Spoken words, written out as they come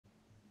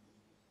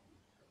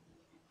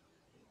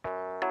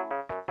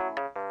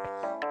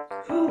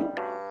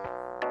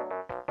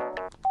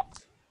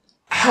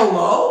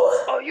Hello?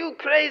 Are you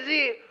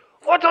crazy?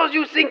 What are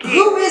you thinking?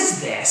 Who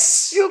is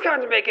this? You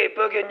can't make a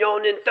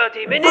bourguignon in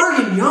 30 minutes.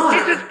 Bourguignon?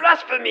 It is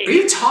blasphemy. Are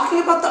you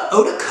talking about the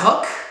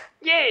Otacook?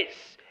 Yes,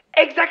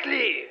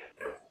 exactly.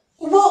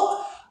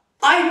 Well,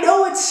 I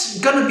know it's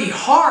gonna be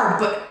hard,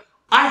 but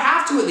I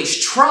have to at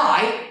least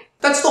try.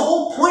 That's the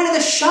whole point of the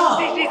show.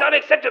 This is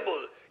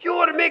unacceptable. You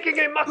are making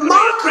a mockery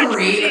of French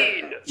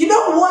cuisine. You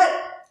know what?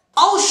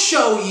 I'll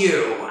show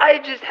you. I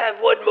just have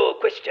one more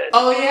question.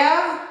 Oh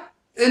yeah?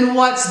 And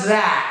what's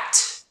that?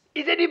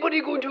 Is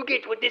anybody going to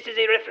get what this is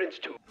a reference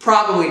to?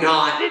 Probably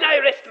not. Then I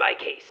rest my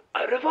case.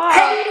 Au revoir.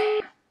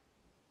 Hey!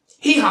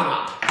 He hung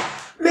up.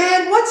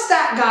 Man, what's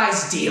that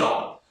guy's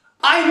deal?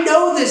 I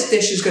know this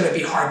dish is gonna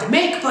be hard to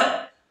make,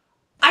 but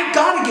I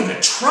gotta give it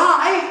a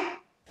try.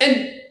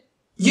 And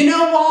you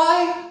know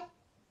why?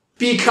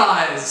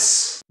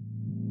 Because...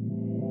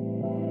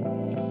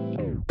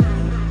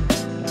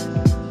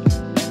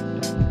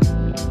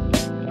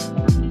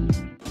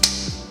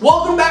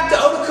 Welcome back to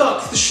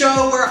Otacook, the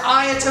show where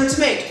I attempt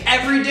to make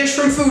every dish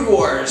from Food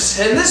Wars.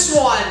 And this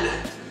one,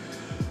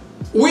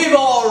 we've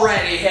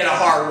already hit a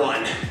hard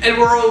one, and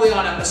we're only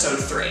on episode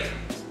 3.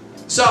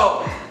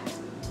 So,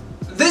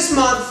 this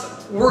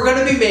month, we're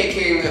gonna be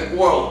making,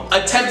 well,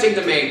 attempting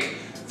to make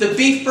the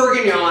beef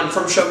bourguignon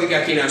from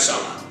Shokugeki no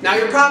Soma. Now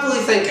you're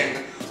probably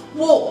thinking,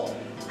 well,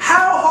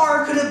 how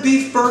hard could a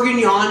beef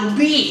bourguignon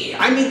be?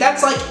 I mean,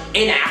 that's like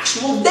an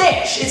actual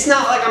dish. It's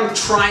not like I'm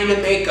trying to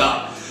make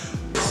a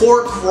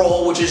pork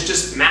roll, which is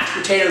just mashed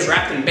potatoes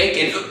wrapped in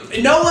bacon.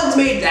 No one's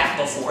made that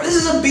before. This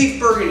is a beef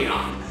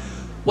bourguignon.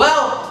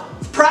 Well,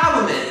 the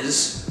problem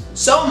is,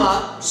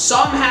 Soma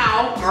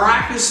somehow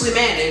miraculously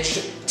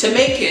managed to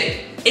make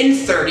it in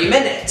 30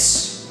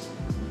 minutes.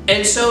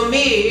 And so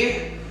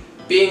me,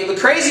 being the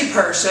crazy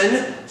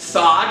person,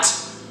 thought,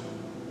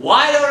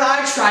 why don't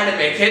I try to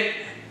make it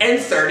in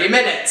 30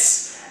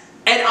 minutes?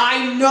 And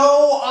I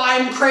know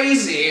I'm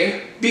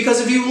crazy, because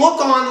if you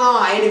look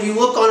online, if you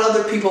look on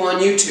other people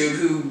on YouTube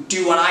who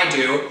do what I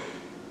do,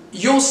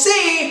 you'll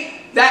see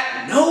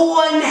that no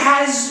one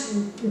has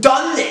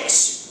done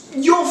this.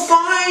 You'll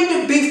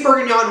find beef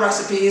bourguignon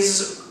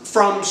recipes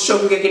from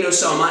Shokugeki no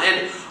Soma,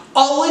 and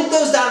I'll link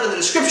those down in the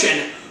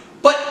description,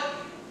 but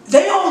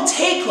they all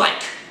take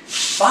like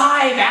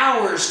 5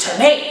 hours to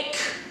make.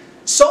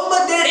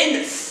 Soma did it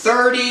in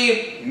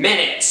 30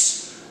 minutes.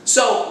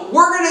 So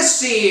we're gonna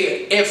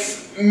see if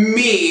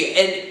me,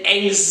 an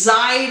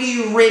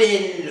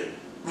anxiety-ridden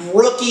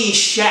rookie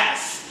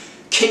chef,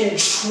 can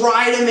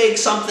try to make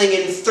something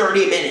in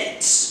 30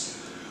 minutes.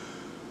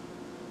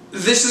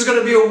 This is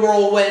gonna be a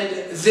whirlwind.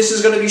 This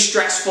is gonna be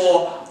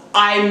stressful.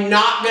 I'm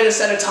not gonna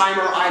set a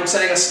timer. I'm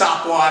setting a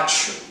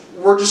stopwatch.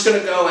 We're just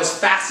gonna go as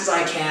fast as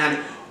I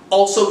can.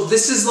 Also,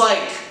 this is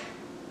like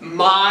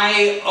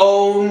my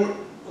own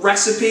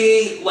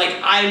recipe. Like,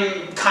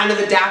 I'm kind of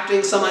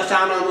adapting some I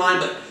found online,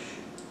 but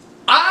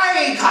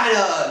I kind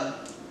of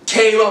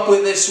came up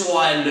with this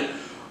one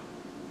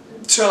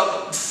to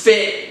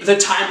fit the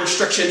time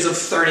restrictions of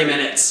 30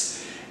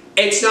 minutes.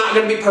 It's not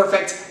going to be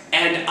perfect,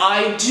 and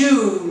I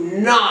do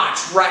not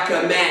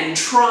recommend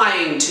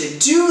trying to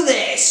do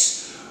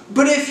this.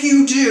 But if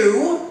you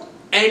do,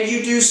 and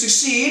you do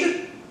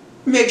succeed,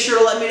 make sure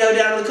to let me know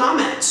down in the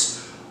comments.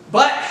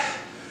 But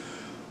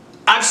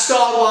I've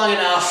stalled long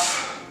enough.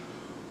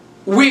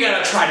 We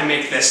gotta try to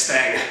make this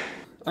thing.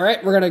 All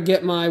right, we're gonna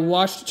get my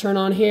watch to turn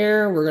on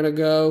here. We're gonna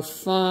go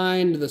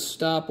find the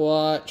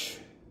stopwatch.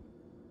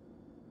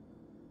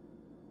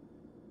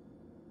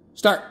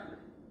 Start.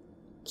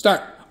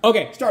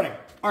 Okay, starting.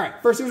 All right,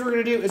 first things we're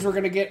gonna do is we're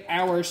gonna get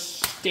our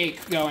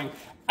steak going.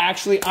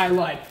 Actually, I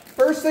lied.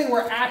 First thing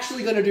we're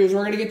actually gonna do is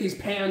we're gonna get these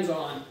pans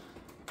on.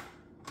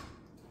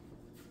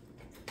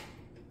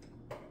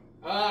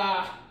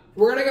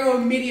 We're gonna go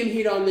medium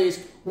heat on these.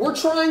 We're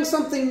trying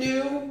something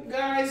new,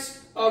 guys.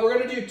 We're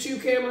gonna do 2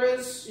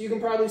 cameras. You can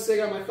probably see I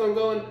got my phone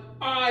going.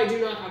 I do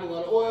not have a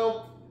lot of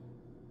oil.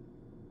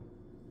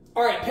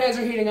 All right, pans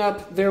are heating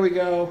up. There we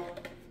go.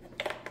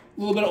 A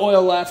little bit of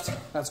oil left.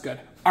 That's good.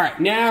 All right,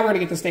 now we're gonna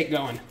get the steak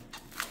going.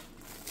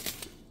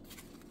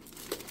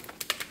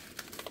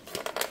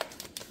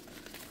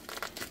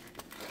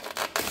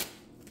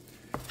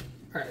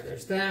 All right,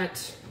 there's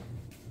that.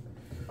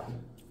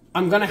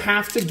 I'm gonna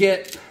have to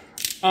get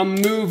a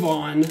move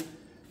on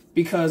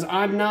because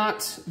I'm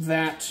not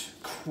that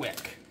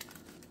quick.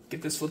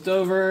 Get this flipped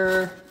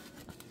over.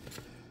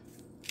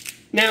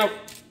 Now,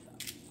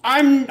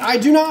 I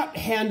do not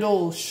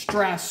handle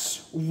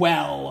stress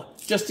well,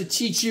 just to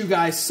teach you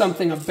guys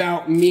something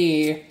about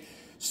me.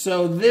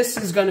 So this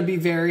is gonna be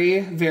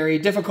very, very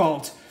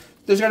difficult.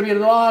 There's gonna be a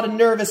lot of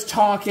nervous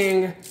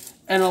talking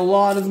and a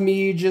lot of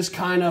me just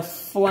kind of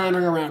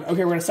floundering around.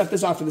 Okay, we're gonna set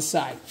this off to the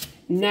side.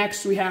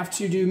 Next, we have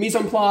to do mise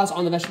en place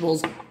on the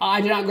vegetables. I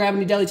did not grab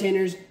any deli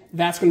tainers.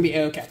 That's going to be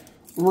okay.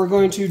 We're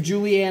going to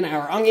julienne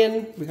our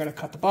onion. We got to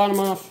cut the bottom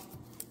off.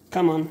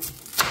 Come on.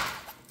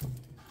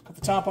 Cut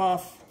the top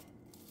off.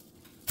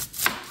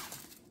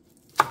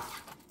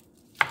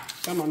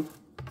 Come on.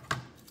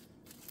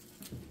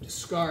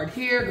 Discard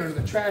here. Go to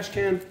the trash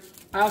can.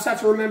 I also have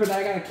to remember that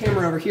I got a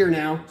camera over here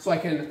now, so I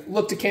can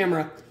look to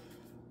camera.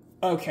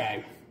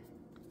 Okay.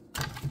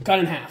 Cut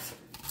in half.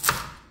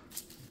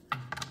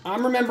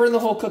 I'm remembering the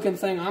whole cooking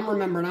thing. I'm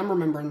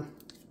remembering.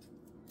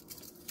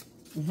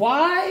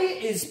 Why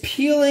is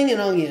peeling an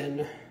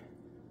onion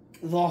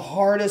the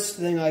hardest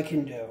thing I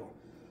can do?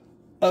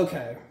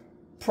 Okay.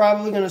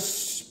 Probably gonna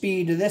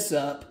speed this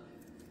up.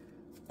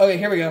 Okay,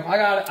 here we go. I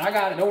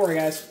got it. Don't worry,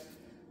 guys.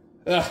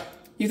 Ugh.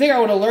 You think I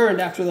would have learned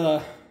after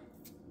the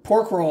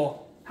pork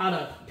roll how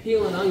to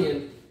peel an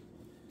onion.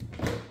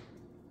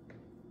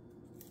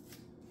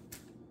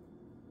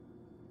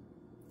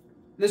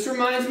 This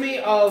reminds me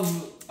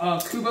of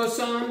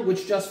Kubo-san,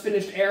 which just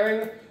finished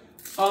airing.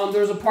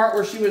 There was a part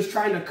where she was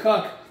trying to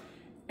cook,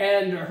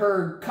 and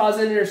her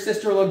cousin and her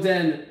sister looked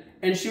in,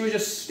 and she was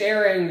just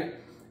staring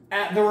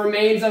at the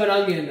remains of an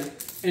onion,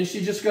 and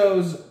she just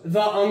goes,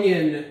 "The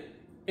onion,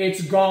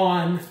 it's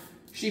gone."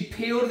 She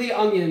peeled the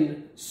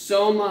onion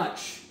so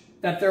much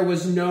that there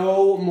was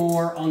no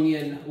more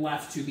onion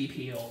left to be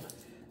peeled.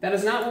 That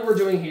is not what we're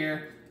doing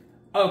here.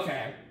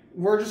 Okay,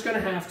 we're just gonna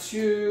have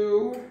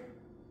to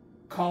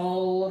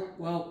call,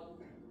 well,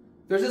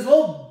 there's this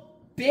little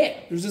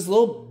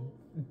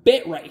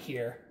bit right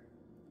here.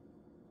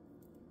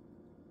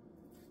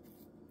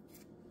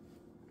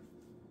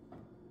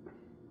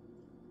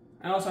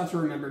 I also have to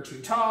remember to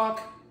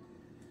talk.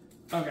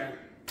 Okay,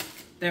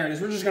 there it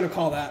is. We're just gonna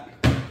call that.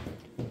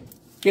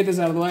 Get this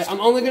out of the way. I'm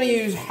only gonna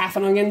use half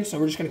an onion, so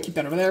we're just gonna keep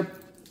that over there.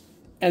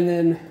 And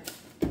then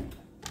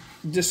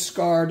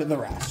discard the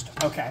rest.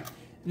 Okay,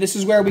 this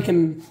is where we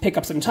can pick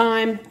up some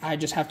time. I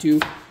just have to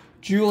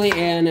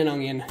julienne an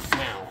onion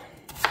now.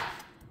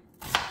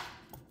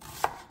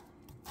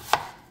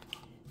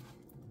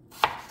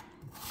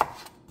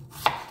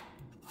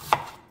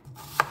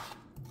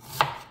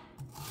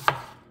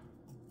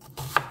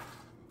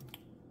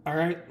 All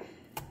right.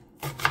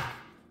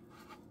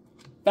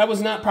 That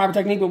was not proper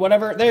technique, but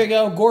whatever. There you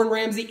go. Gordon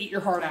Ramsay, eat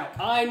your heart out.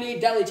 I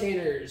need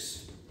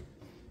deli-tainers.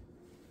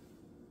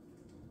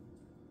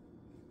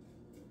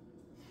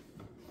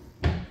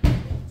 All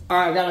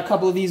right, I got a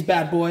couple of these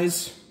bad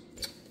boys.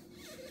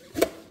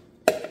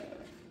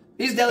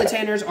 These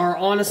deli-tainers are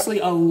honestly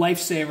a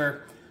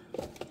lifesaver.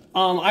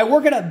 I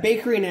work at a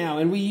bakery now,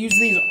 and we use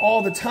these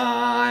all the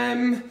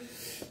time.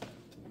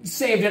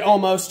 Saved it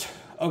almost.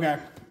 Okay.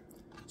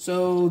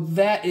 So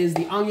that is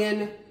the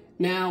onion.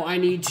 Now I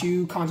need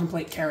to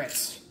contemplate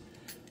carrots.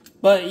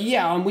 But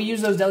yeah, we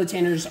use those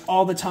deli-tainers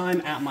all the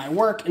time at my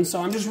work, and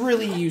so I'm just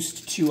really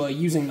used to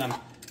using them.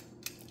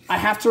 I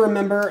have to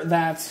remember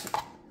that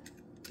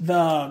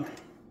the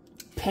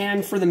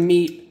pan for the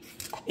meat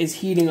is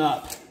heating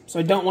up, so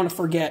I don't want to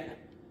forget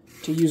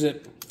to use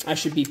it. I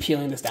should be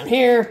peeling this down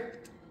here.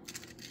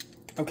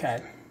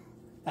 Okay,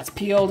 that's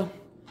peeled.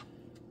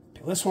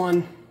 Peel this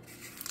one.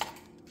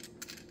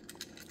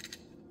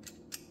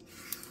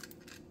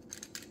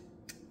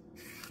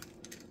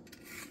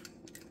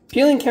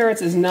 Peeling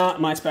carrots is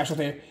not my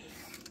specialty.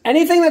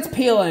 Anything that's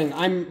peeling,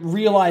 I'm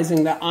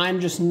realizing that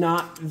I'm just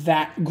not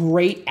that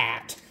great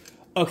at.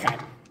 Okay,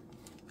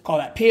 call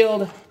that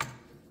peeled.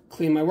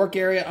 Clean my work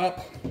area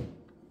up.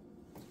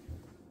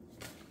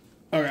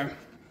 Okay.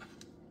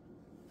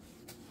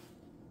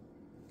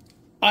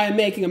 I am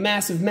making a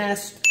massive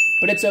mess,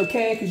 but it's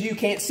okay because you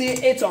can't see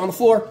it. It's on the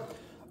floor.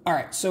 All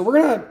right, so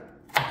we're gonna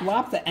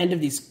lop the ends of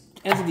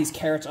these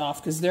carrots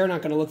off because they're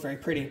not gonna look very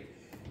pretty.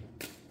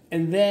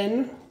 And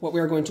then what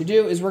we're going to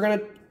do is we're going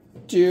to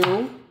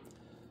do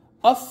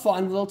a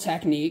fun little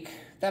technique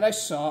that I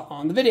saw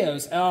on the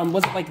videos.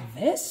 Was it like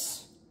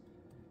this?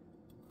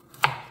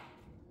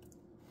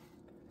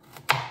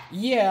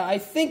 Yeah, I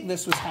think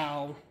this was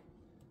how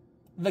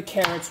the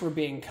carrots were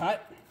being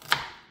cut.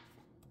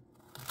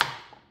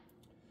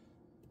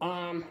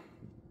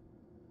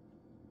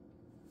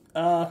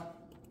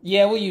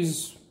 Yeah, we'll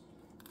use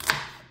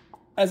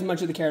as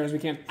much of the carrot as we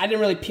can. I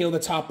didn't really peel the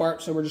top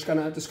part, so we're just going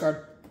to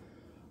discard.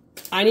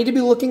 I need to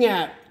be looking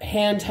at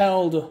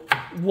handheld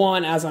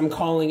 1, as I'm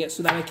calling it,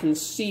 so that I can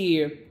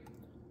see,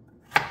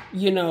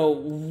 you know,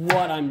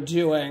 what I'm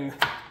doing.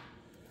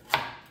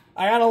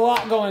 I got a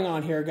lot going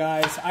on here,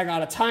 guys. I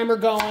got a timer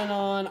going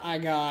on. I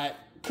got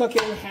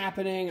cooking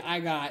happening. I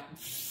got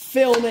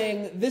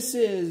filming. This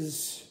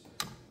is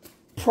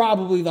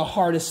probably the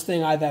hardest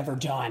thing I've ever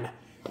done.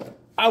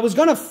 I was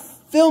going to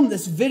film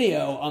this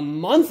video a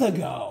month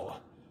ago,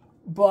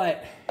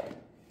 but,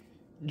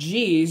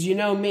 geez, you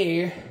know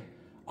me.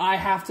 I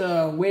have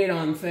to wait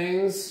on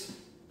things.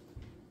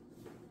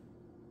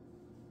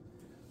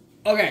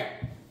 Okay,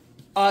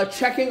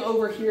 checking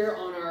over here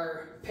on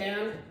our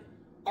pan.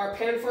 Our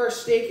pan for our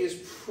steak is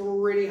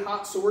pretty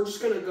hot, so we're just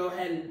gonna go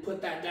ahead and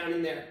put that down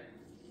in there.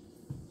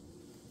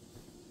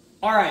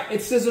 All right,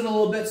 it sizzled a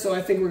little bit, so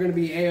I think we're gonna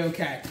be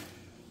a-okay.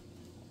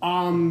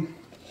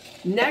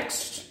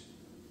 Next,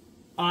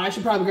 I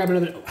should probably grab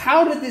another.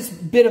 How did this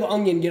bit of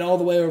onion get all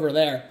the way over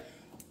there?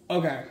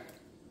 Okay,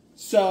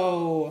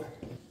 so.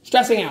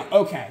 Stressing out.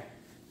 Okay.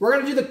 We're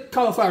going to do the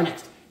cauliflower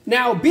next.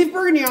 Now, beef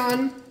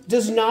bourguignon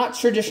does not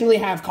traditionally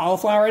have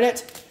cauliflower in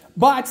it,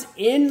 But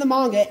in the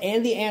manga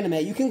and the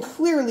anime, you can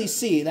clearly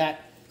see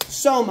that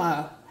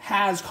Soma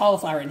has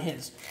cauliflower in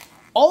his.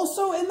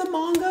 Also in the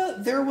manga,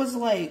 there was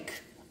like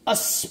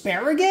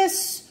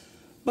asparagus,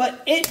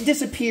 but it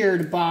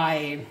disappeared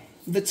by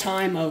the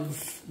time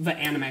of the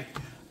anime.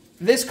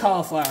 This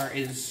cauliflower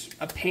is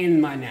a pain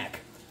in my neck.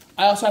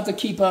 I also have to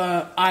keep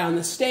an eye on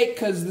the steak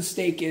because the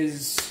steak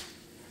is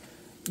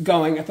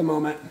going at the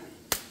moment.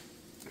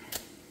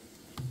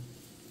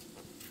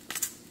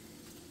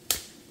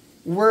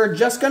 We're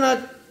just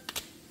gonna,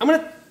 I'm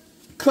gonna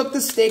cook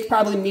the steak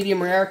probably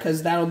medium rare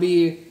because that'll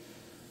be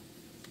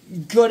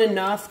good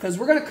enough because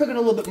we're gonna cook it a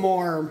little bit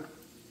more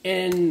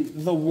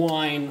in the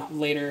wine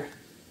later.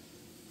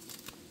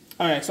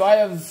 Alright, so I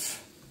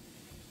have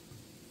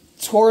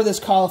tore this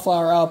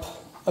cauliflower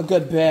up a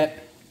good bit.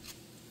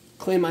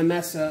 Clean my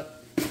mess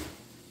up.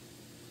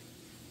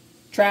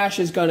 Trash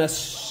is gonna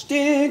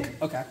stink.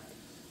 Okay.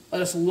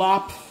 Let us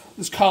lop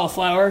this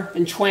cauliflower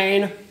in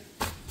twain.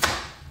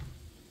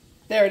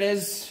 There it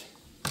is.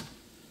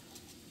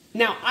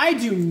 Now, I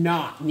do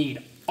not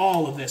need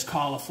all of this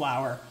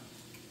cauliflower.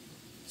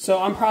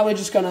 So I'm probably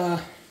just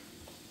gonna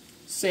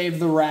save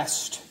the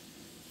rest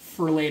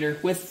for later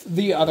with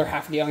the other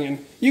half of the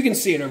onion. You can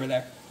see it over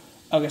there.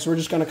 Okay, so we're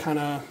just gonna kind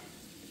of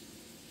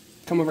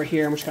come over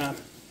here and we're just gonna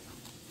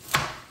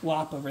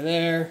lop over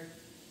there.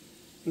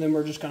 And then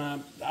we're just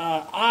gonna,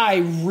 I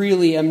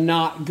really am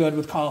not good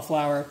with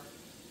cauliflower.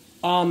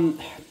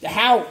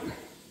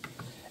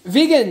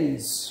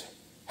 Vegans,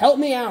 help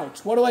me out.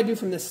 What do I do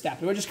from this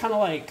step? Do I just kind of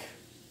like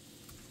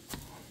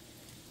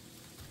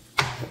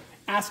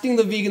asking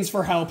the vegans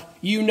for help?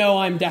 You know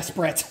I'm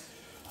desperate.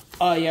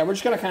 Yeah, we're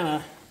just gonna kind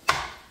of,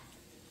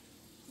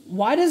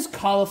 why does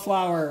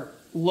cauliflower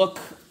look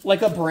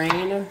like a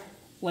brain?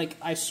 Like,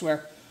 I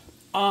swear.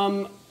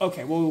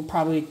 Okay, we'll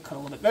probably cut a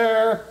little bit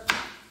there.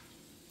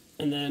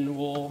 And then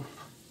we'll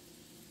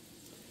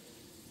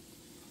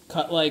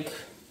cut like,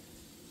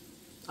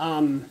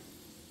 tear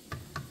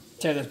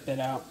this bit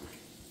out.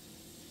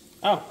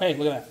 Oh, hey,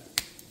 look at that.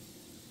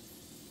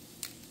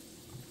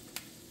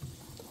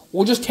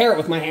 We'll just tear it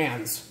with my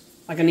hands,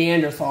 like a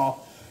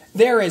Neanderthal.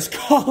 There is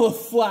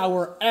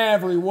cauliflower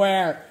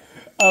everywhere.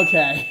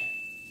 Okay.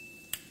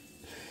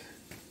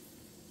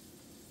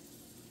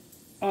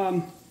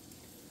 All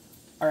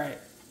right.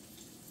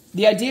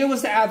 The idea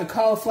was to add the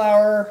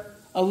cauliflower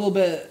a little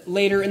bit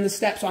later in the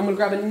step, so I'm going to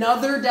grab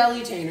another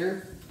deli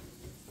tainer.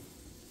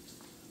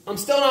 I'm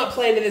still not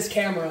playing to this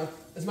camera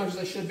as much as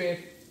I should be.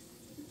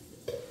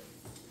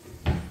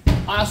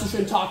 I also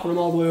shouldn't talk when I'm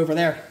all the way over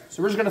there.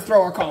 So we're just going to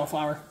throw our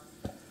cauliflower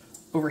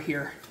over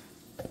here.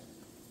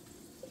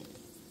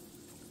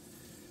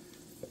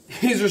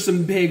 These are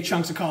some big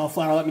chunks of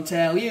cauliflower, let me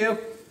tell you.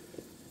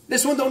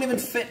 This one don't even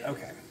fit.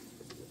 Okay.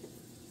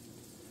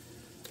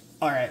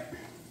 All right.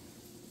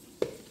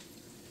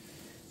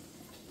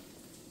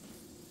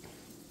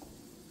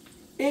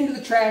 Into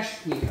the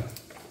trash we go.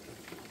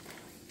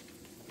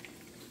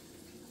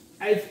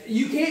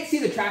 You can't see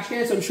the trash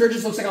can, so I'm sure it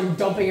just looks like I'm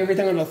dumping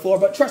everything on the floor,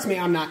 but trust me,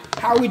 I'm not.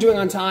 How are we doing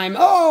on time?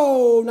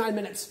 Oh, 9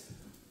 minutes.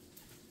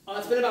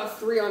 It's been about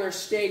 3 on our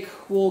steak.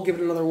 We'll give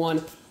it another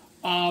 1.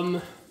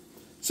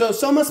 So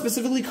Soma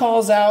specifically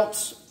calls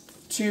out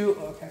to,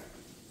 okay.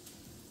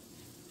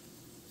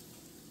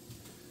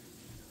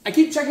 I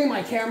keep checking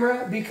my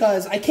camera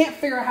because I can't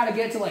figure out how to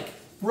get it to like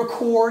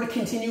record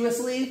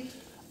continuously.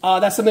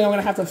 That's something I'm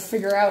going to have to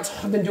figure out.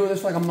 I've been doing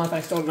this for like a month.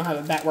 I still don't know how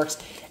that works.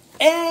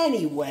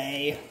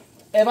 Anyway,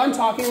 if I'm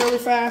talking really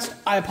fast,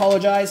 I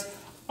apologize.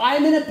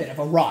 I'm in a bit of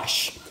a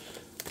rush.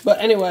 But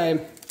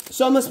anyway,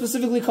 Soma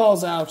specifically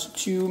calls out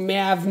to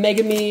have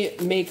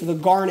Megami make the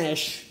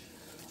garnish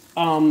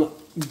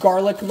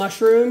garlic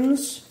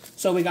mushrooms.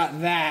 So we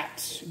got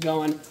that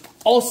going.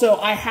 Also,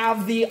 I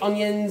have the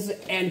onions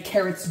and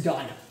carrots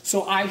done.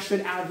 So I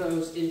should add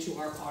those into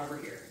our pot over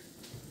here.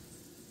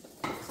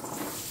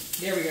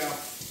 There we go.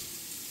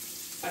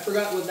 I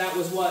forgot what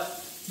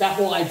that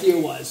whole idea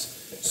was.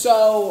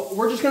 So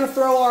we're just going to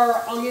throw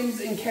our onions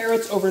and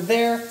carrots over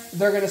there.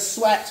 They're going to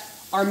sweat.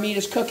 Our meat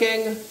is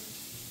cooking.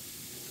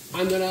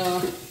 I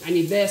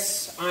need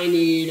this. I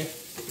need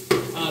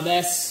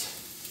this.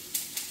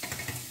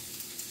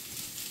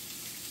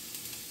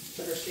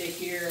 Put our steak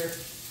here.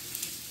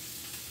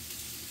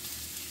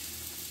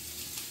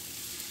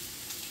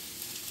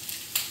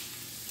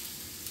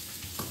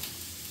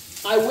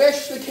 I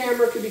wish the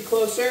camera could be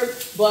closer,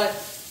 but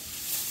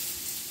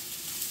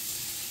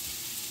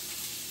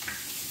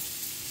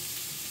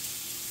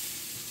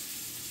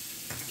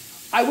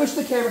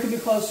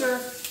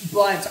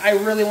I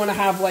really want to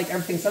have like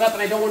everything set up,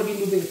 and I don't want to be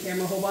moving the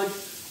camera a whole bunch.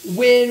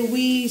 When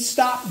we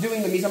stop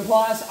doing the mise en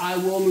place, I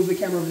will move the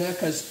camera over there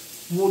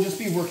because we'll just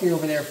be working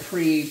over there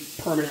pretty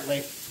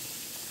permanently.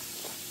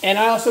 And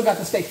I also got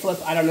the steak flip.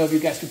 I don't know if you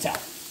guys could tell.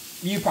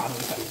 You probably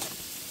couldn't.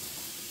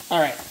 All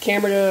right,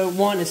 camera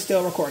 1 is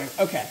still recording.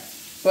 Okay,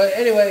 but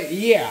anyway,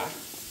 yeah,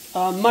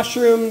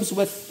 mushrooms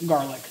with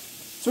garlic.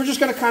 So we're just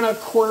gonna kind of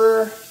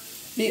quarter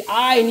the.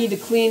 I need to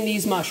clean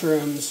these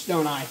mushrooms,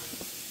 don't I?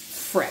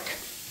 Frick.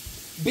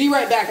 Be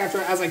right back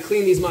as I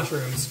clean these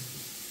mushrooms.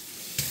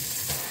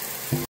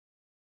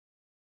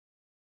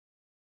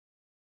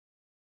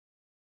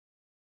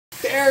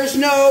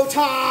 no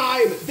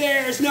time!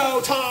 There's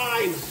no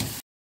time!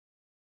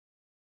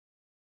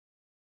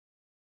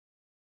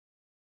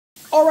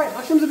 Alright,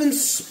 mushrooms have been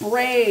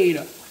sprayed.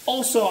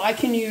 Also, I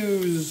can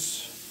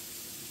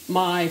use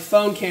my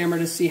phone camera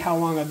to see how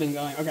long I've been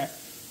going. Okay,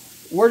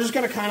 we're just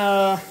gonna kind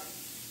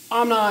of,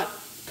 I'm not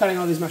cutting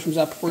all these mushrooms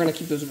up. We're gonna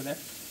keep those over there.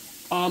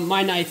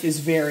 My knife is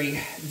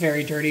very,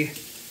 very dirty.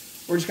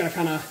 We're just gonna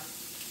kind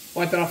of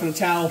wipe it off in a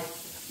towel.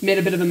 Made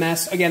a bit of a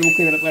mess. Again, we'll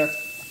clean it up later.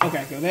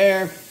 Okay, go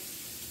there.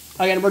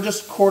 Again, we're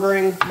just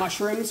quartering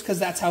mushrooms because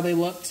that's how they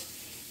looked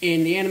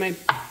in the anime.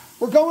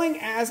 We're going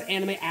as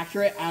anime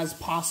accurate as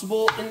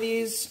possible in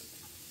these.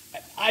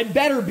 I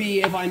better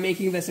be if I'm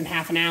making this in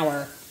half an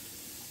hour.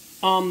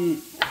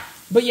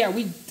 But yeah,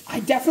 I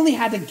definitely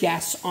had to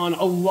guess on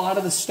a lot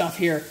of the stuff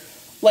here.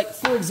 Like,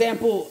 for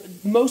example,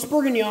 most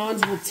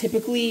Bourguignons will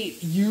typically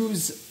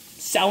use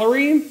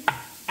celery.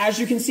 As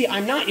you can see,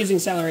 I'm not using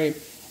celery.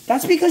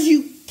 That's because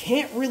you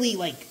can't really,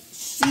 like,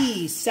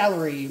 see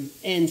celery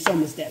in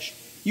Soma's dish.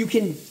 You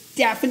can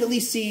definitely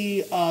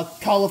see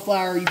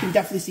cauliflower, you can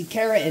definitely see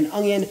carrot and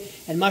onion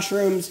and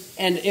mushrooms,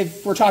 and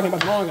if we're talking about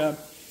the manga,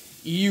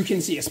 you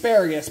can see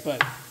asparagus,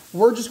 but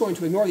we're just going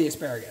to ignore the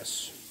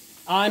asparagus.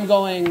 I'm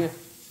going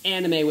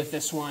anime with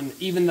this one,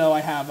 even though I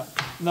have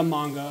the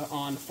manga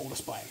on full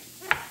display.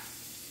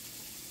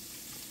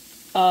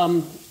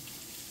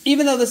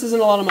 Even though this isn't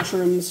a lot of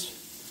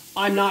mushrooms,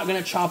 I'm not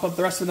going to chop up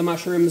the rest of the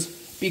mushrooms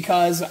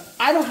because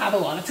I don't have a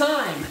lot of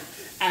time,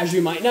 as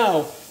you might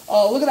know.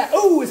 Oh, look at that.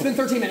 Oh, it's been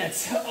 13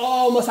 minutes.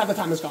 Almost half the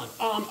time is gone.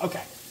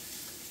 Okay.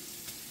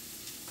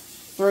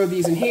 Throw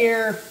these in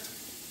here.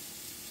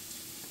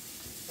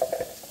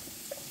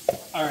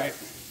 All right.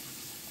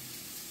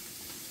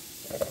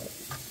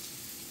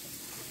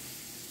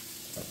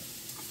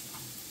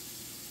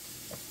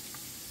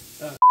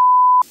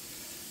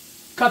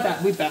 Cut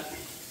that, leave that.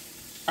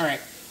 All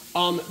right.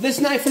 This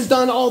knife has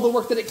done all the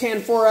work that it can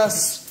for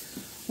us.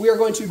 We are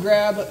going to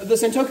grab the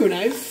Otacook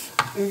knife.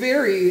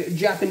 Very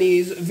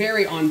Japanese,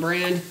 very on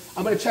brand.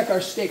 I'm going to check our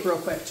steak real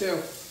quick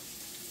too.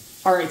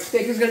 All right,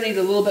 steak is going to need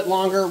a little bit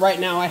longer. Right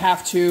now I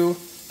have to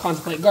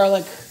contemplate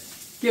garlic,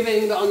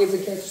 giving the onions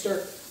and carrots a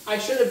stir. I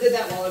should have did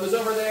that while I was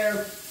over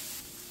there.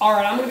 All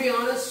right, I'm going to be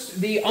honest.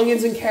 The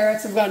onions and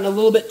carrots have gotten a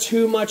little bit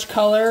too much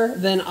color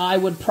than I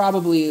would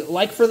probably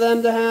like for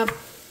them to have.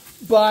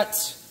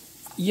 But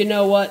you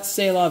know what?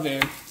 C'est la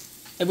vie.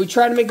 If we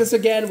try to make this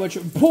again, which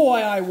boy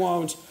I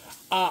won't,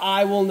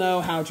 I will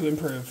know how to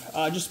improve.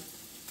 Just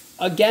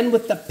again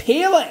with the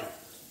peeling.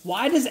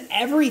 Why does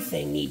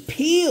everything need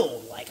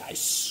peeled? Like, I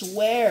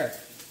swear.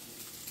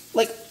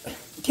 Like,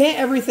 can't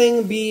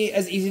everything be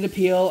as easy to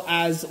peel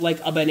as, like,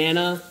 a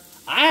banana?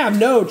 I have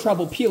no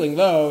trouble peeling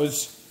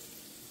those.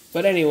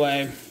 But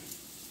anyway.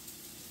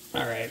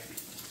 Alright.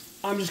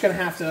 I'm just going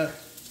to have to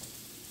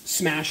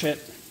smash it.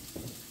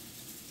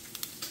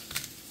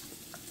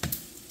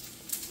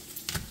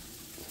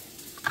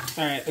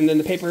 Alright, and then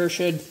the paper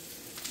should...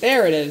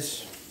 There it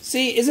is.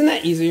 See, isn't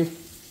that easy? And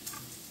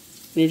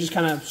you just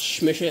kind of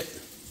smush it.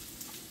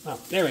 Oh,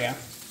 there we go.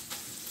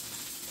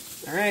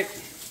 Alright.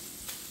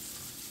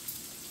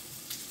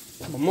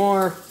 A couple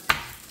more.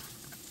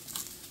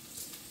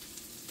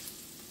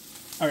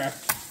 Okay.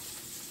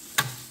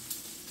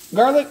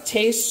 Garlic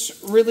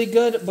tastes really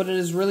good, but it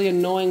is really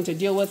annoying to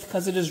deal with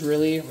because it is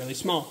really, really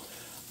small.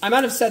 I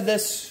might have said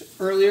this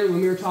earlier when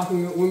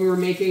we were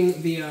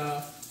making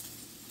the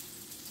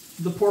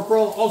pork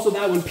roll. Also,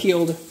 that one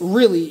peeled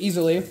really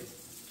easily.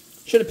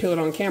 Should have peeled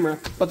it on camera,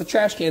 but the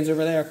trash can's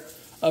over there.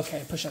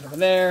 Okay, push that over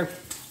there.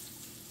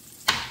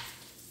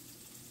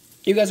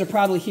 You guys are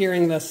probably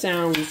hearing the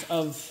sounds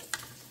of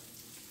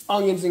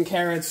onions and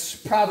carrots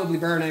probably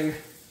burning,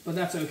 but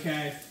that's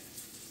okay.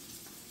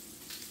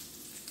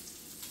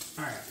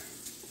 Alright.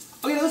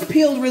 Okay, those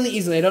peeled really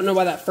easily. I don't know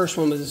why that first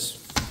one was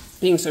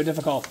being so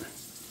difficult.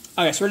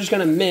 Okay, so we're just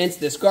going to mince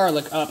this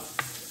garlic up.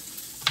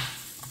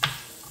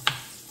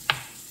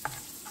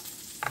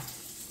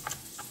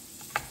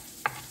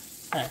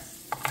 Alright.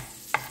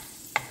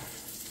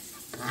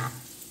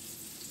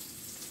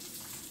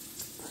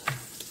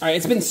 Alright,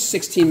 it's been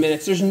 16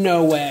 minutes. There's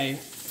no way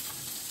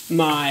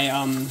my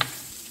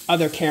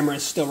other camera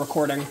is still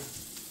recording.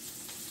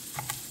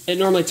 It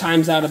normally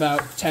times out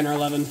about 10 or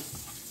 11.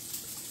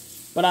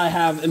 But I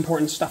have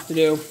important stuff to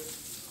do.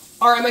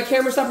 Alright, my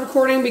camera stopped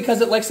recording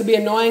because it likes to be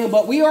annoying,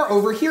 but we are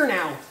over here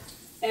now.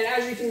 And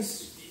as you can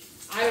see,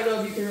 I don't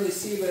know if you can really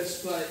see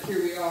this, but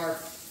here we are.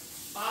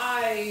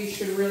 I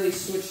should really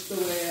switch the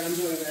way that I'm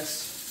doing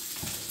this.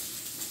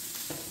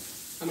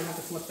 I'm going to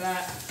have to flip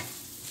that.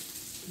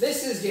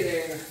 This is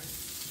getting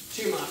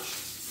too much.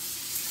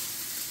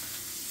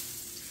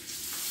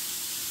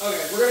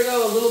 Okay, we're going to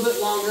go a little bit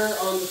longer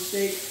on the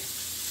steak.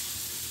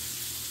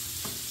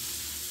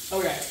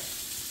 Okay.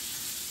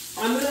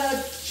 I'm going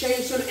to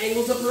change some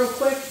angles up real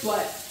quick,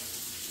 but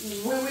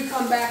when we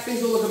come back,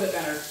 things will look a bit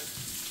better.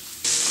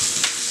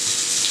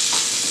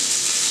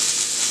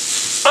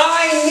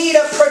 I need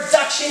a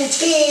production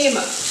team!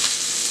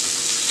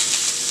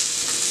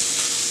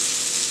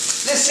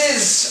 This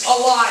is a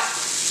lot.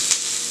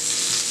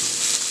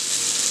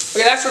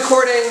 Okay, that's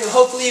recording.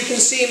 Hopefully you can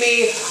see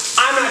me.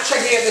 I'm not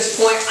checking at this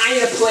point. I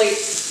need a plate.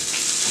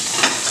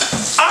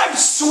 I'm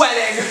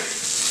sweating.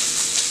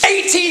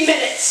 18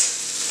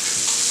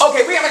 minutes.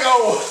 Okay, we gotta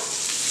go.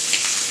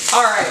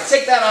 All right,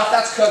 take that off.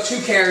 That's cooked. Who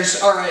cares?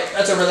 All right,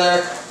 that's over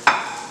there.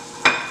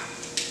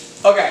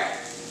 Okay.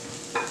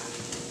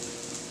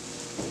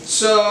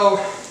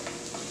 So,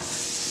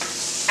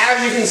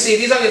 as you can see,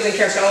 these onions and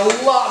carrots got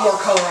a lot more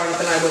color on it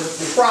than I would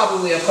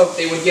probably have hoped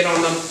they would get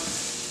on them.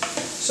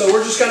 So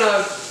we're just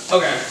gonna,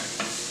 okay.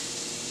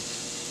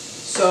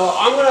 So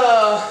I'm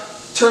gonna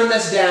turn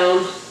this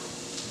down,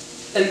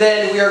 and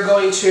then we are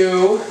going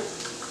to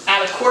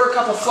add a 1/4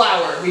 cup of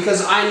flour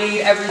because I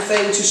need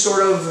everything to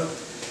sort of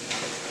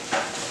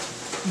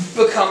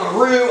become a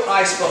roux.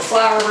 I spill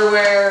flour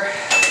everywhere,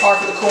 par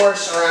for the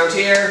course around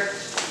here.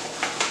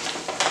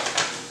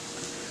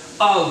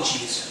 Oh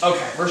jeez,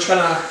 okay, we're just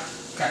gonna,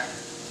 okay.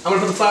 I'm gonna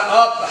put the flour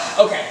up,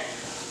 okay.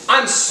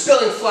 I'm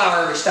spilling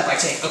flour every step I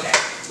take, okay.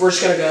 We're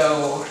just gonna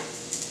go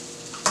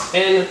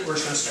in, we're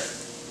just gonna stir.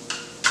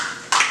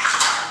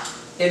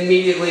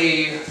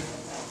 Immediately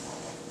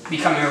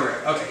becoming a roux.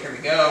 Okay, here we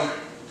go.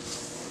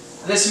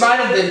 This might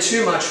have been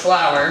too much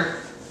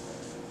flour,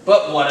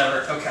 but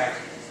whatever, okay.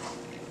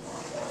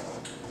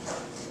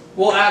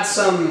 We'll add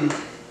some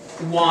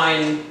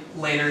wine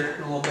later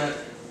in a little bit.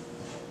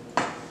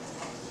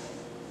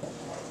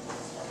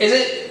 Is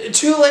it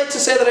too late to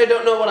say that I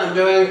don't know what I'm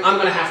doing? I'm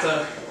gonna have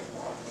to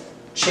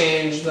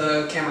change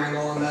the camera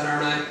angle on that,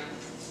 aren't I?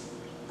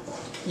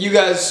 You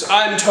guys,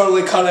 I'm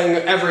totally cutting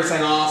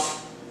everything off.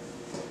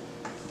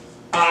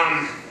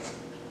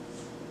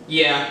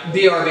 Yeah,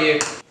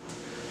 BRB.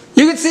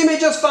 You can see me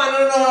just fine, I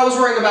don't know what I was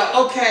worrying about.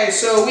 Okay,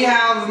 so we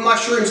have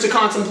mushrooms to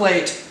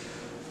contemplate.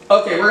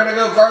 Okay, we're gonna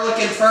go garlic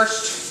in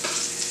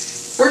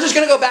first. We're just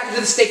gonna go back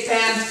into the steak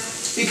pan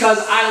because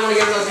I don't wanna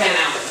get another pan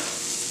out.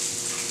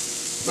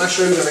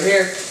 Mushrooms over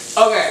here.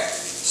 Okay,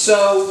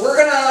 so we're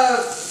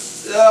gonna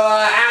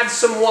add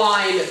some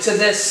wine to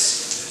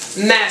this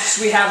mess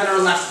we have in our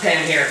left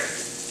pan here.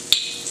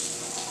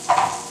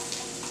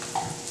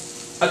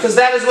 Because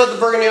that is what the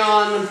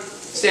Bourguignon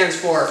stands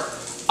for.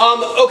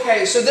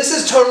 Okay, so this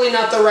is totally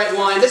not the right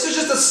wine. This is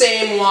just the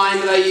same wine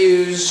that I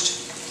used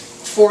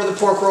for the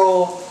pork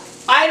roll.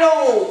 I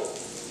don't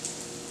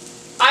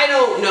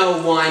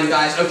know wine,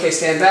 guys. Okay,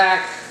 stand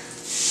back.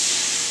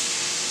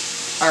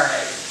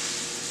 Alright.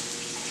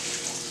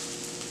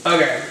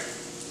 Okay.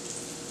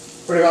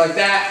 We're gonna go like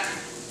that.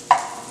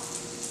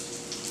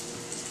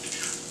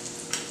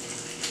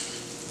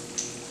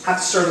 Have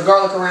to stir the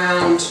garlic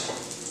around.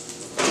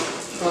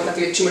 Don't have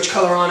to get too much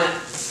color on it.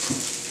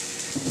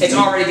 It's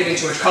already getting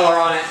too much color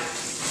on it.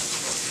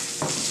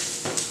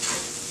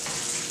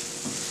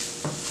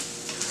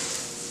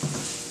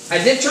 I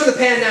did turn the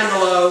pan down to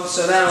low,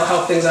 so that'll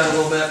help things out a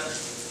little bit.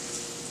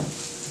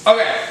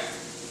 Okay.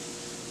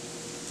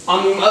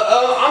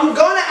 I'm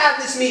gonna add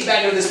this meat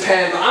back into this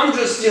pan, but I'm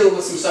just dealing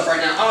with some stuff right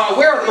now.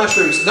 Where are the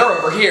mushrooms? They're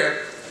over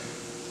here.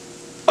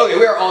 Okay,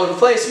 we are all over the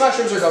place.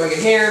 Mushrooms are going in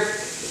here.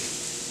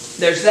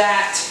 There's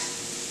that.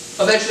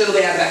 Eventually it'll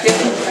be added back in.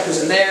 That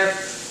goes in there.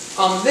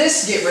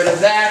 This, get rid of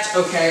that.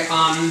 Okay,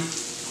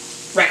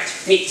 right,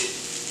 meat.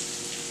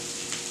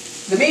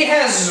 The meat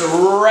has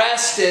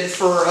rested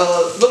for a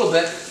little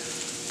bit.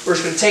 We're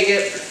just gonna take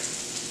it,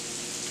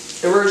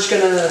 and we're just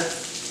gonna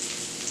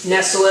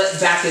nestle it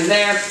back in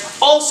there.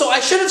 Also, I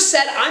should have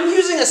said I'm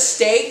using a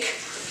steak.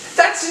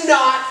 That's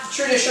not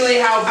traditionally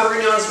how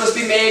Bourguignon is supposed to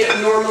be made.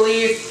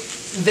 Normally,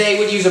 they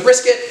would use a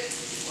brisket.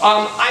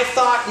 I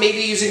thought maybe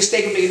using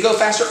steak would make it go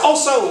faster.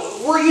 Also,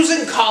 we're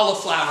using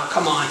cauliflower,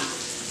 come on.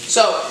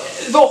 So,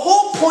 the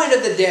whole point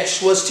of the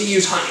dish was to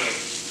use honey.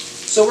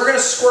 So we're gonna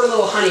squirt a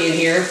little honey in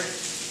here.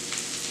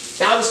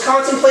 Now I was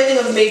contemplating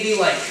of maybe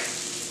like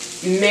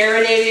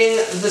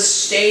marinating the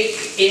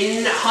steak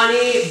in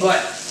honey,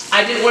 but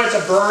I didn't want it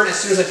to burn as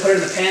soon as I put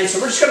it in the pan, so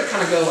we're just gonna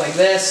kind of go like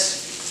this.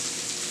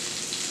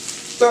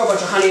 Throw a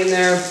bunch of honey in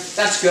there,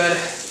 that's good.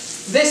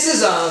 This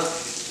is a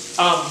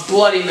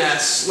bloody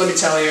mess, let me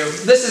tell you.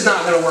 This is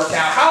not gonna work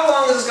out. How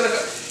long is this gonna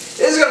go?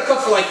 This is gonna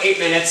cook for like 8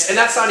 minutes, and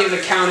that's not even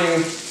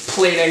counting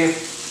plating.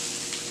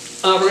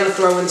 We're gonna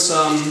throw in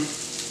some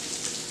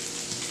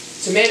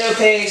tomato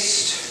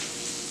paste,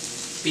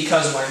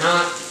 because why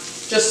not?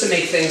 Just to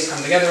make things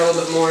come together a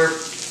little bit more.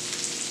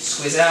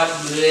 Squeeze out.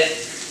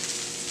 Blech.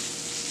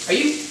 Are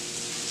you?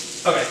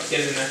 Okay, get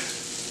it in there.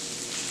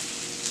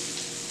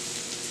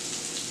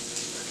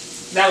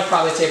 That was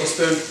probably a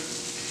tablespoon.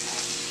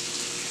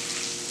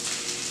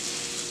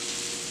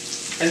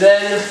 And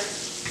then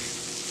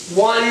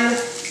one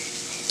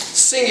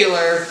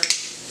singular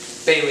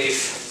bay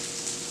leaf.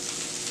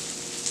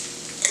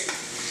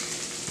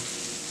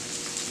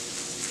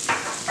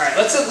 Alright,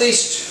 let's at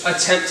least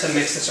attempt to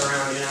mix this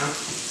around, you know?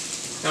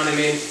 Know what I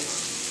mean?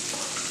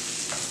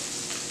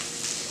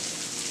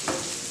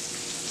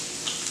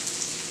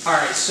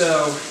 Alright,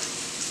 so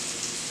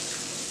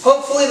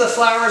hopefully the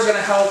flour is going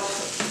to help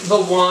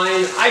the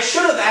wine. I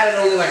should have added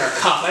only like a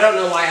cup. I don't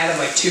know why I added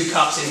like 2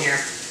 cups in here.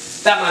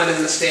 That might have been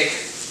a mistake.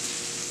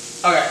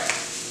 Okay.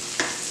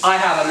 I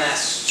have a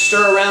mess.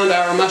 stir around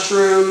our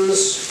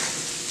mushrooms.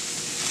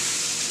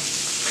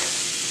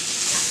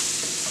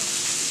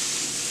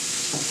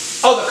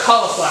 Oh, the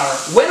cauliflower.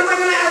 When am I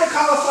going to add the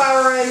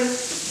cauliflower in?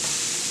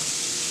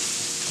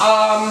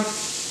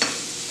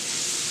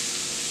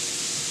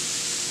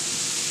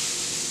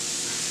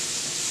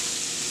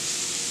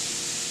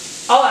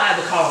 I'll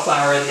add the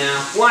cauliflower in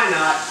now. Why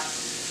not?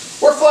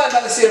 We're flying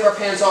by the seat of our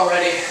pants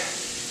already.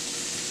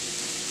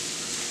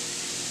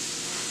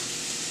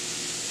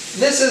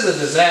 This is a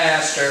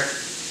disaster.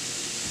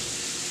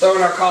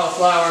 Throwing our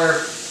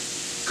cauliflower.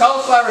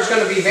 Cauliflower is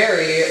going to be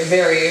very,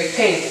 very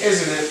pink,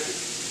 isn't it?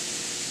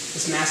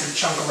 This massive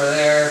chunk over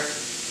there.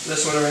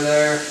 This one over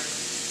there.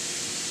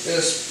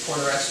 Just pour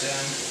the rest in.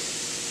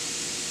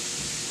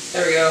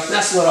 There we go.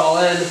 Nestle it all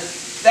in.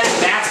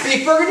 That's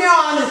beef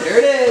bourguignon. There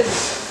it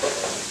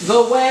is.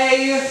 The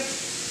way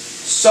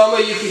Soma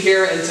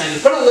Yukihira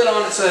intended. Put a lid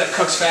on it so that it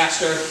cooks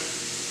faster.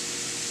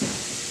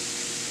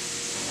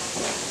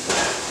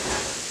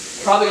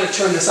 Probably going to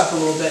turn this up a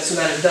little bit so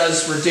that it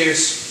does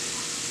reduce.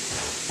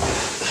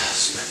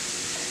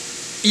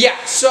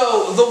 Yeah,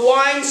 so the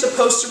wine's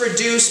supposed to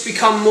reduce,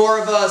 become more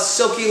of a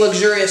silky,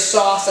 luxurious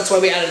sauce. That's why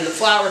we added in the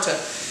flour, to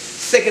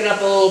thicken it up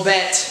a little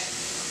bit.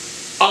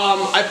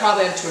 I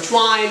probably had too much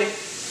wine.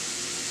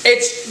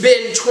 It's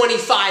been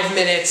 25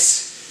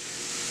 minutes.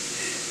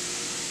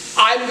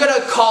 I'm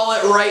gonna call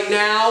it right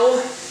now.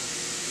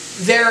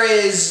 There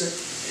is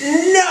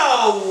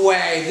no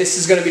way this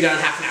is gonna be done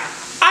in half an hour.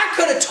 I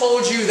could have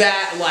told you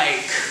that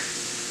like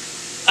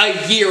a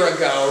year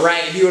ago,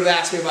 right? If you would have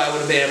asked me if I would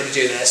have been able to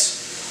do this.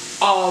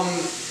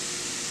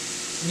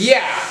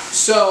 Yeah,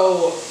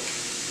 so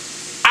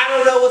I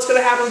don't know what's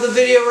gonna happen with the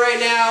video right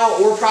now.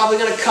 We're probably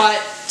gonna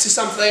cut to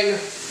something.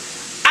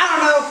 I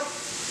don't know.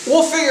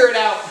 We'll figure it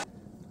out.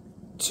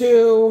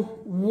 2,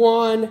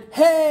 1.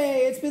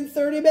 Hey, it's been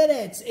 30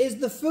 minutes. Is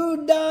the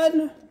food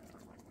done?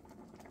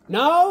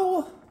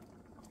 No?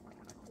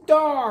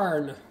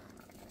 Darn.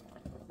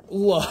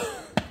 Look,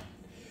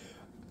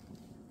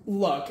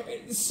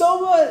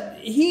 Soma,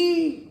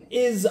 he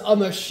is a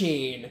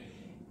machine.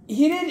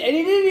 He didn't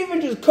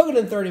even just cook it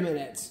in 30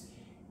 minutes.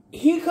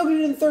 He cooked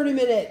it in 30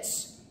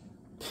 minutes,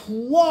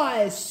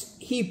 plus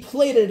he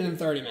plated it in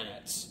 30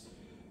 minutes.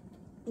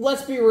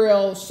 Let's be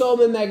real,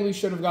 Soma and Megami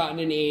should have gotten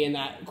an E in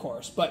that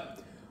course, but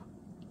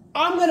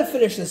I'm going to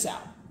finish this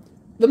out.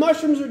 The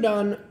mushrooms are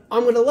done.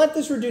 I'm going to let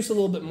this reduce a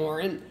little bit more,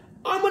 and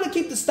I'm going to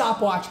keep the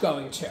stopwatch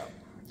going too.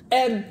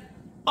 And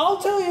I'll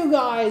tell you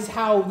guys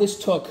how long this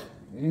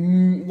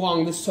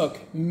took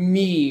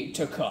me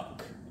to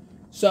cook.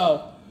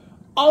 So,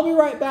 I'll be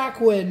right back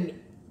when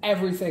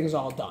everything's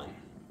all done.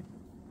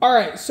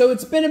 Alright, so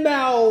it's been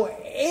about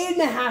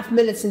 8.5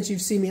 minutes since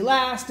you've seen me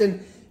last,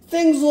 and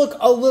things look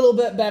a little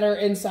bit better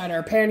inside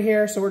our pan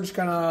here, so we're just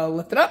gonna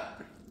lift it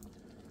up.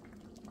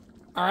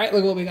 Alright,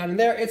 look what we got in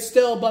there. It's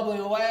still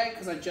bubbling away,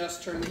 because I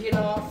just turned the heat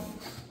off.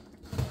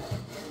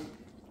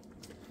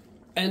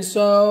 And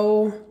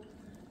so,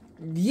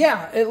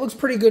 yeah, it looks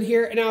pretty good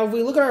here. Now, if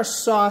we look at our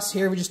sauce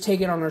here, we just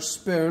take it on our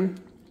spoon.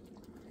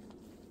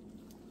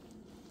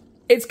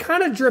 It's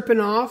kind of dripping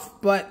off,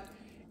 but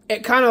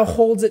it kind of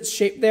holds its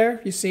shape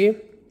there, you see?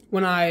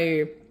 When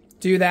I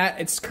do that,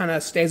 it kind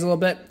of stays a little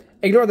bit.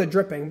 Ignore the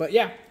dripping, but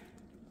yeah.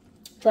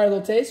 Try a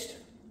little taste.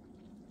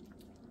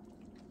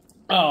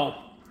 Oh,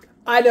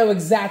 I know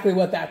exactly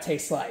what that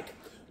tastes like.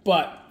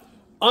 But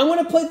I'm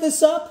going to plate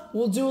this up,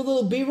 we'll do a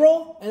little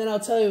B-roll, and then I'll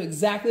tell you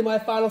exactly my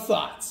final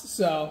thoughts.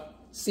 So,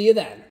 see you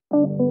then.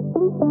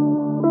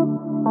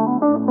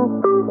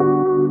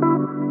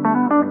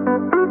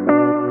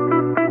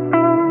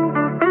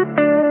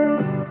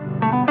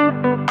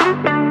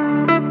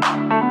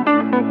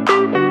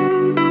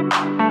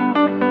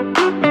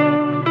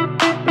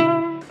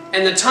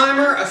 And the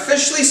timer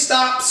officially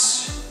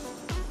stops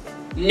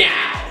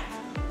now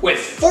with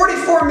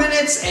 44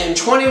 minutes and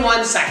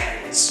 21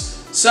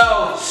 seconds.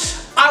 So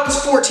I was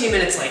 14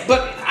 minutes late,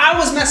 but I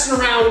was messing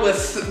around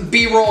with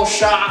B-roll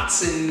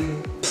shots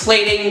and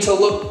plating to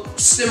look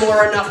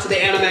similar enough to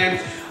the anime.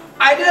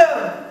 I did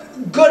a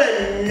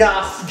good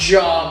enough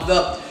job.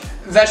 The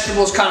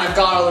vegetables kind of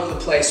got all over the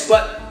place,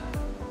 but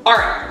all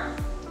right,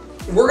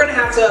 we're gonna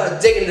have to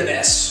dig into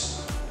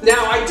this.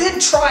 Now I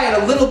did try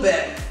it a little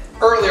bit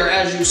earlier,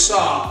 as you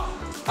saw.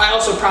 I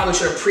also probably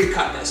should have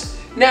pre-cut this.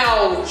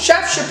 Now,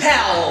 Chef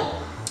Chappelle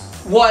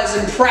was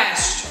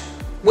impressed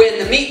when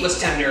the meat was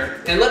tender.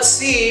 And let's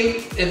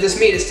see if this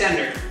meat is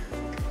tender.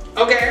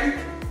 Okay.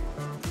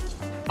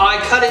 I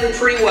cut it in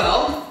pretty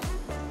well.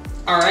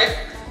 Alright.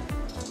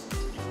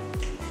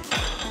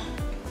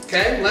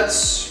 Okay,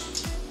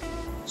 let's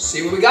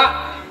see what we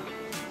got.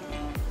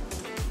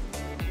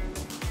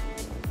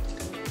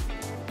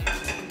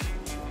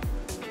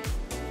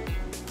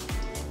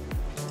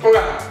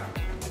 Okay.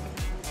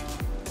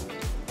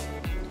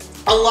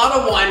 A lot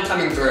of wine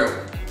coming through.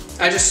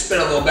 I just spit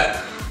a little bit.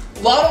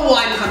 A lot of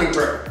wine coming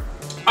through.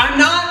 I'm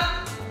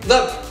not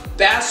the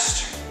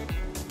best.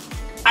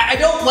 I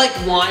don't like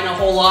wine a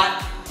whole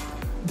lot.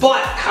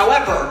 But,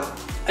 however,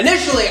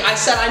 initially I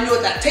said I knew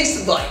what that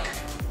tasted like.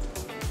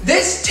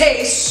 This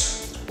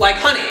tastes like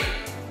honey.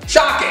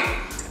 Shocking,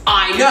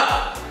 I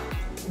know.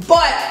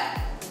 But,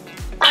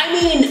 I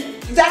mean,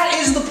 that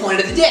is the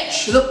point of the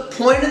dish. The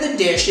point of the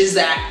dish is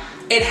that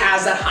it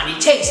has that honey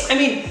taste. I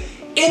mean,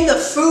 in the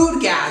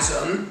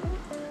Foodgasm,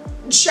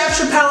 Chef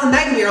Chappelle and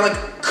Megami are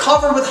like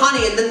covered with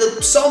honey, and then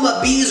the Soma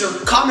bees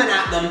are coming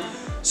at them.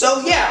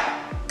 So yeah,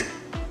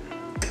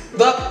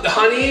 but the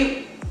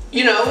honey,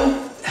 you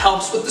know,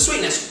 helps with the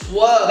sweetness.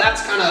 Whoa,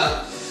 that's kind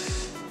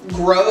of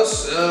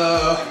gross.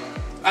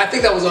 I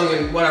think that was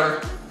onion,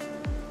 whatever.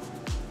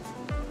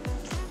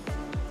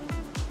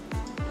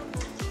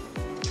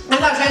 I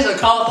got a taste of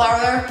cauliflower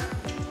there.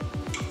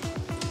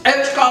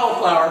 It's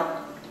cauliflower.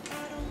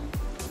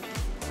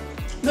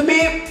 The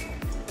meat,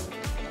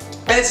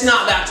 it's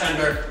not that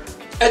tender.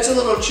 It's a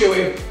little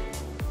chewy.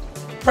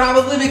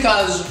 Probably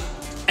because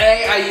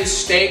A, I used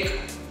steak,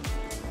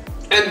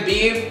 and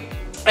B,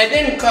 it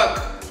didn't cook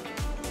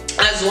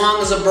as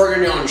long as a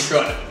Bourguignon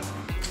should.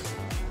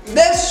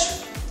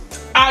 This,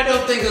 I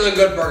don't think is a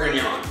good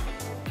Bourguignon.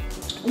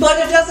 But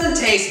it doesn't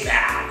taste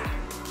bad.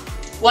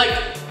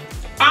 Like,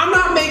 I'm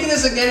not making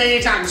this again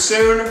anytime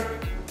soon.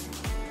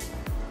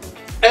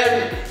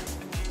 And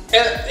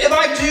if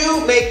I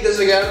do make this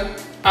again,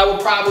 I will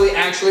probably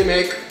actually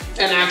make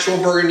an actual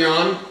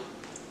Bourguignon.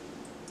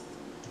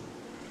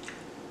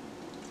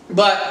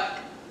 But,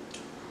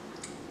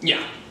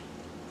 yeah.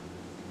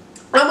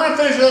 I'm gonna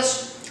finish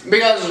this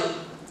because,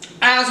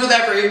 as with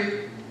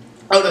every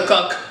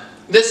Otacook,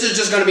 this is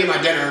just gonna be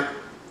my dinner.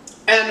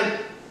 And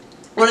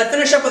when I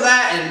finish up with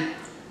that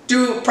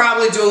and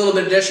probably do a little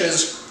bit of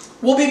dishes,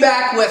 we'll be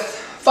back with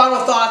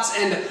final thoughts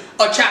and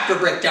a chapter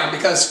breakdown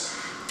because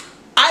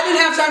I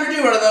didn't have time to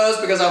do one of those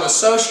because I was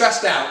so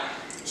stressed out.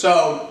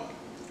 So,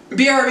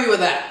 BRB with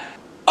that.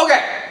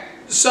 Okay,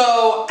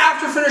 so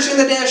after finishing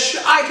the dish,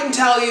 I can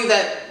tell you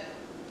that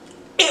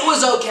it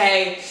was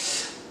okay.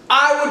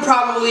 I would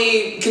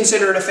probably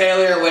consider it a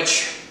failure,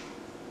 which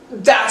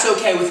that's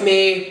okay with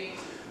me.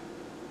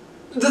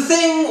 The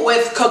thing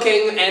with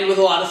cooking and with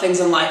a lot of things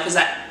in life is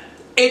that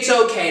it's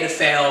okay to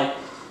fail.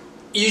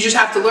 You just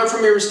have to learn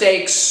from your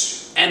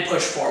mistakes and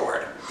push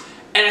forward.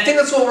 And I think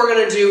that's what we're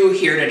gonna do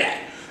here today.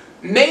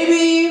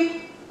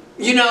 Maybe,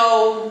 you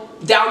know,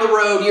 down the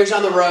road, years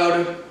down the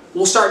road,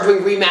 we'll start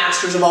doing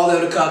remasters of all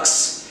the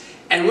Otacooks.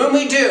 And when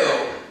we do,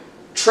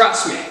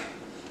 trust me,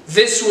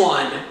 this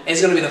one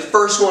is going to be the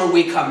first one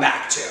we come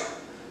back to.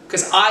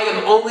 Because I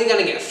am only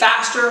going to get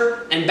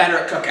faster and better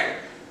at cooking.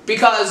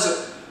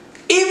 Because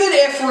even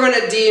if we're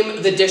going to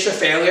deem the dish a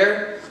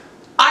failure,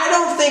 I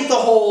don't think the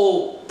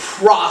whole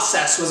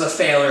process was a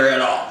failure at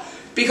all.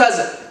 Because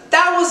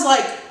that was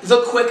like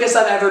the quickest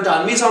I've ever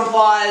done. Mise en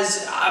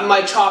place,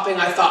 my chopping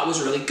I thought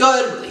was really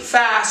good, really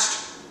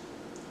fast.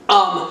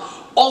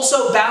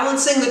 Also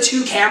balancing the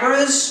two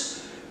cameras,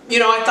 you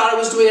know, I thought I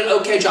was doing an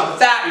okay job with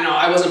that. You know,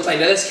 I wasn't playing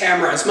to this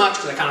camera as much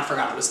because I kind of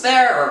forgot it was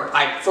there, or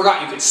I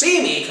forgot you could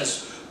see me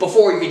because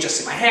before you could just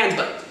see my hands.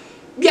 But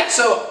yeah,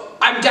 so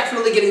I'm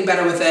definitely getting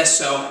better with this,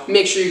 so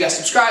make sure you guys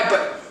subscribe.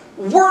 But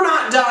we're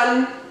not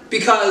done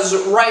because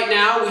right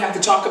now we have to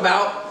talk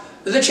about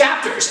the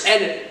chapters.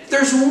 And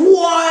there's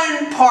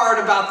one part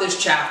about this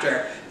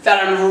chapter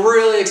that I'm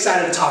really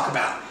excited to talk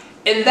about.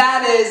 And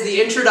that is the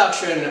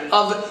introduction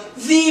of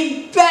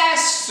the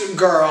best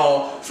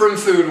girl from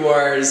Food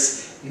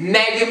Wars,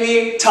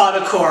 Megami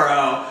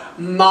Tadokoro,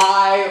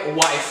 my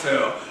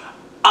waifu.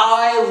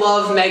 I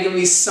love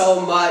Megami so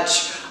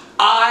much.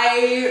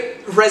 I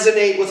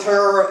resonate with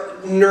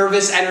her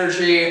nervous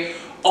energy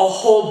a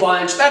whole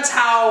bunch. That's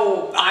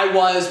how I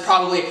was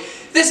probably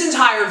this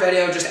entire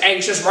video, just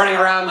anxious, running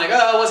around like,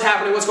 oh, what's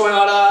happening, what's going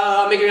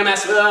on, making a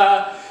mess,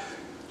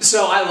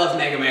 So I love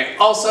Megami.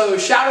 Also,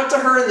 shout out to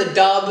her in the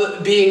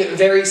dub being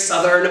very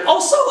southern.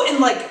 Also in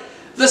like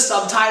the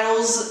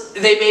subtitles,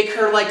 they make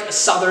her like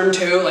southern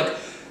too. Like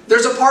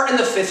there's a part in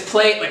the 5th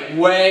plate, like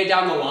way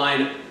down the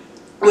line,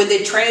 when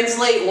they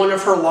translate one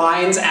of her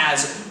lines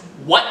as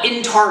 "what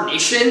in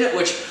tarnation,"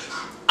 which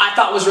I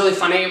thought was really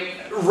funny.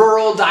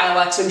 Rural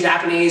dialects in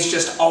Japanese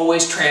just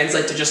always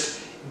translate to just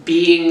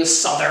being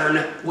southern,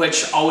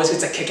 which always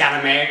gets a kick out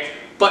of me.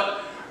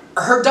 But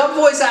her dub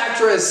voice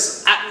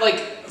actress,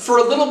 for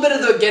a little bit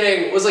of the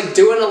beginning, was like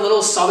doing a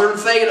little southern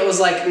thing, and it was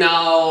like,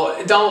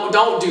 no,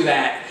 don't do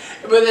that.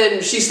 But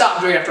then she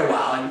stopped doing it after a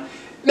while, and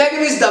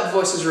Megami's dub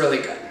voice is really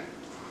good.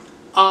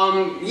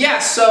 Yeah,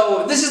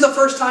 so this is the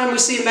first time we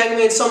see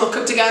Megami and Soma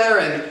cook together,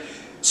 and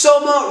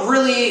Soma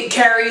really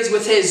carries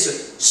with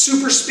his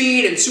super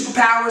speed and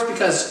superpowers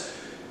because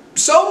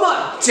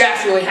Soma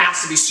definitely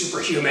has to be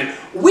superhuman.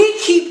 We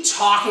keep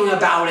talking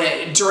about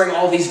it during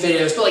all these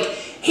videos, but like,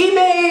 he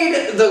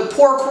made the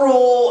pork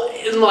roll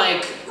in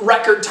like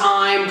record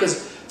time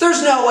because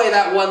there's no way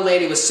that one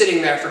lady was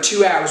sitting there for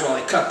 2 hours while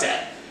he cooked it.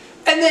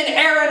 And then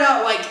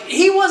Erina, like,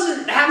 he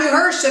wasn't having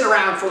her sit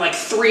around for like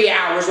 3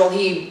 hours while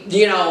he,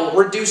 you know,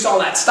 reduced all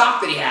that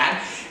stock that he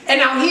had. And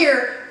now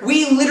here,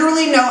 we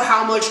literally know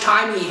how much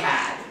time he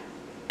had.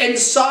 And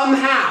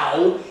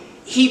somehow,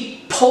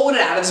 he pulled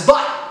it out of his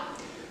butt.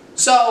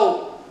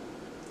 So,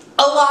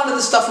 a lot of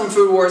the stuff from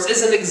Food Wars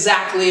isn't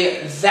exactly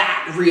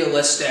that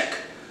realistic.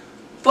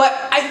 But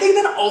I think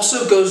that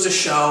also goes to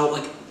show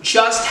like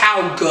just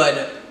how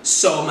good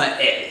Soma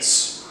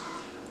is.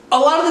 A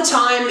lot of the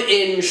time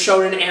in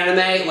shonen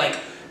anime, like,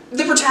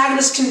 the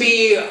protagonist can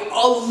be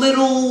a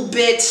little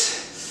bit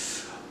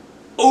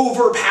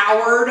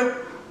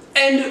overpowered,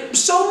 and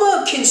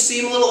Soma can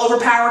seem a little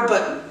overpowered,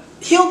 but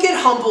he'll get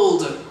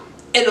humbled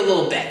in a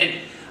little bit. And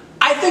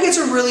I think it's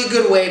a really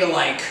good way to,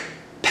 like,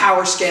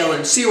 power scale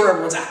and see where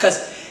everyone's at, because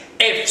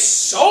if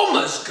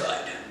Soma's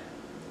good,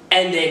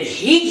 and then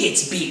he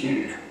gets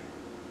beaten,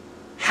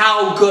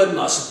 how good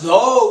must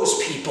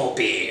those people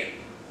be?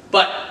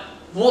 But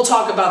we'll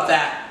talk about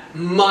that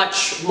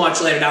much,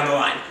 much later down the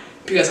line,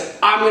 because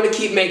I'm going to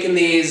keep making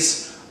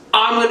these,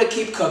 I'm going to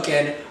keep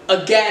cooking.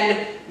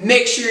 Again,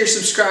 make sure you're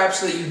subscribed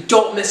so that you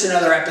don't miss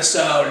another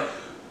episode,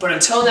 but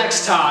until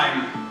next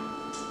time,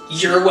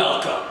 you're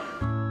welcome.